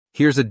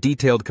Here's a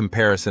detailed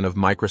comparison of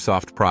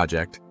Microsoft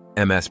Project,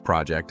 MS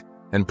Project,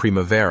 and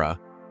Primavera,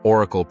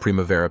 Oracle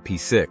Primavera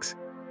P6,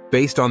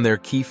 based on their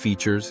key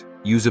features,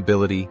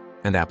 usability,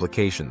 and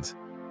applications.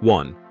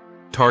 1.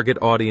 Target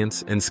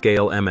audience and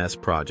scale. MS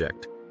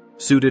Project,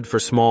 suited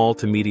for small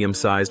to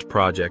medium-sized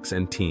projects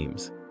and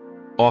teams,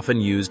 often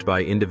used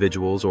by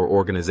individuals or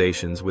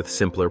organizations with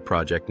simpler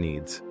project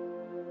needs.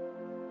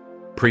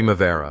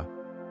 Primavera,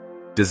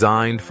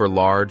 designed for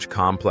large,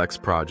 complex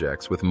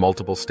projects with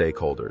multiple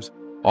stakeholders,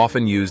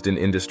 often used in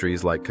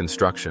industries like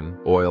construction,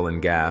 oil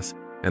and gas,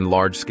 and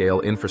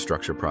large-scale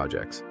infrastructure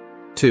projects.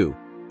 2.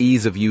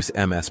 Ease of use.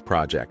 MS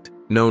Project,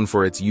 known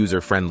for its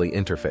user-friendly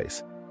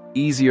interface,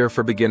 easier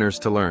for beginners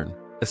to learn,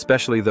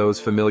 especially those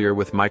familiar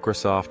with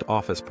Microsoft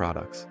Office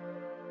products.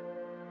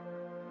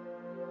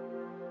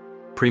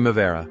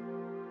 Primavera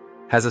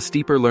has a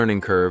steeper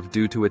learning curve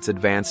due to its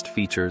advanced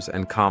features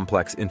and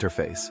complex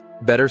interface,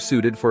 better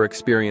suited for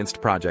experienced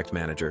project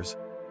managers.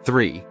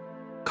 3.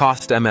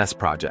 Cost. MS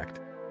Project,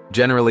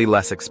 generally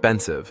less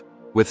expensive,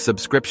 with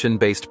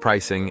subscription-based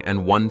pricing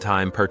and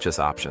one-time purchase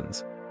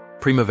options.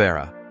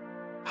 Primavera,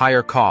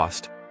 higher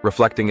cost,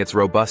 reflecting its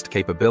robust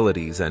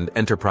capabilities and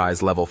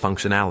enterprise-level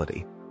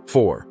functionality.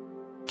 4.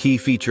 Key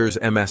features.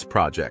 MS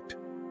Project,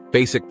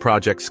 basic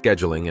project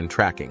scheduling and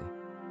tracking,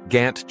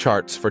 Gantt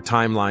charts for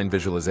timeline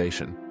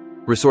visualization,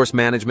 resource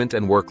management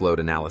and workload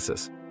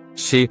analysis,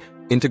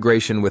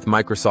 integration with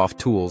Microsoft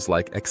tools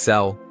like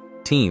Excel,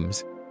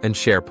 Teams, and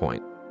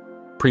SharePoint.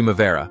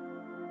 Primavera,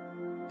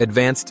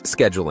 advanced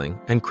scheduling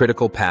and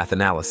critical path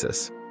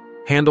analysis,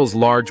 handles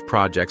large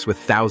projects with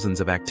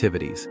thousands of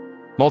activities,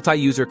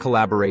 multi-user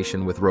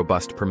collaboration with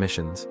robust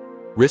permissions,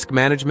 risk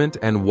management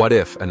and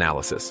what-if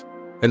analysis,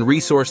 and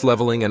resource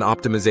leveling and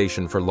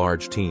optimization for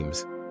large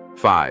teams.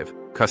 5.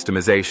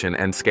 Customization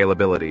and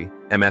scalability.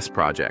 MS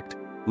Project,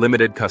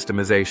 limited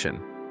customization,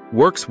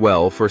 works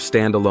well for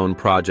standalone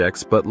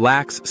projects but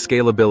lacks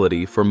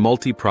scalability for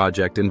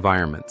multi-project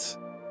environments.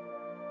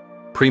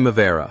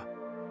 Primavera,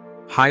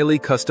 highly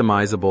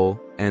customizable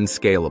and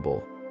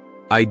scalable,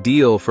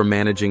 ideal for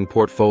managing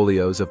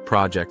portfolios of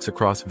projects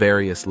across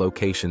various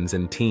locations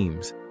and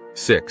teams.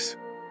 6.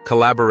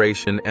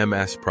 Collaboration.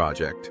 MS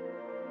Project,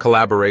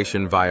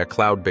 collaboration via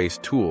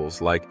cloud-based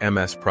tools like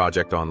MS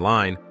Project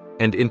Online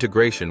and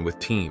integration with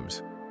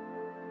Teams.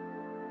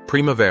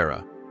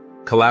 Primavera,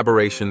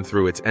 collaboration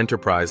through its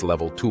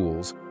enterprise-level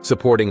tools,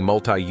 supporting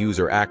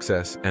multi-user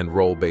access and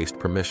role-based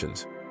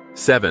permissions.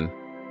 7.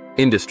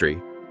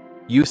 Industry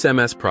use.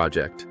 MS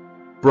Project,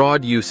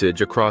 broad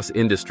usage across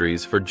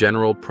industries for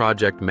general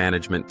project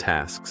management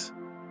tasks.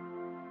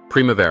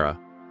 Primavera,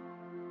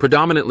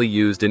 predominantly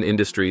used in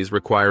industries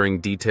requiring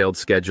detailed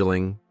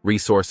scheduling,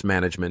 resource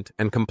management,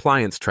 and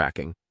compliance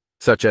tracking,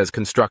 such as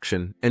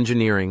construction,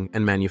 engineering,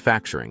 and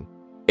manufacturing.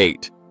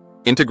 8.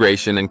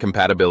 Integration and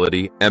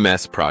compatibility.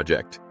 MS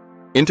Project,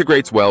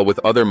 integrates well with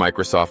other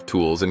Microsoft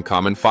tools and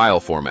common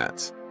file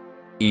formats,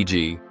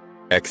 e.g.,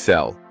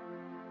 Excel.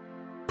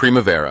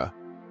 Primavera,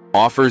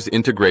 offers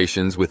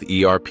integrations with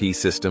ERP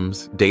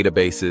systems,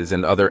 databases,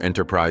 and other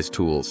enterprise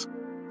tools,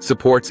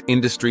 supports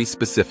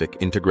industry-specific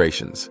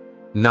integrations.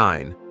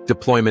 9.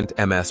 Deployment.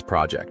 MS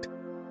Project,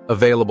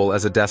 available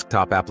as a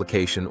desktop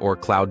application or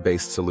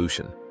cloud-based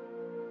solution.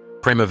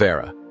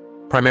 Primavera,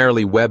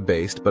 primarily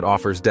web-based but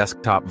offers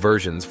desktop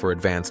versions for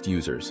advanced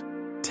users.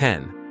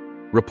 10.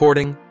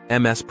 Reporting.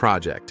 MS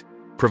Project,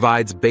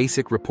 provides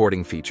basic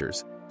reporting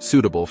features,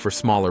 suitable for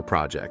smaller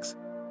projects.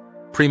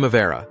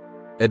 Primavera,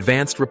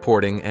 advanced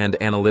reporting and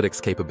analytics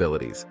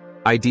capabilities,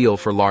 ideal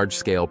for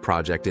large-scale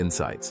project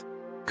insights.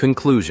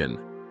 Conclusion: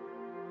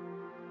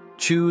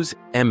 choose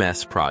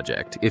MS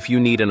Project if you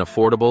need an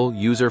affordable,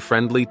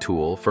 user-friendly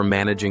tool for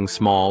managing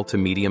small to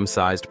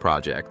medium-sized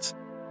projects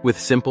with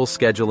simple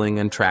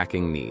scheduling and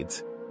tracking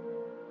needs.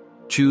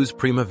 Choose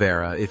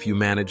Primavera if you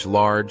manage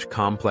large,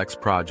 complex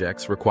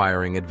projects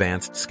requiring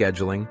advanced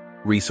scheduling,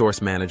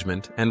 resource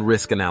management, and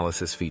risk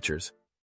analysis features.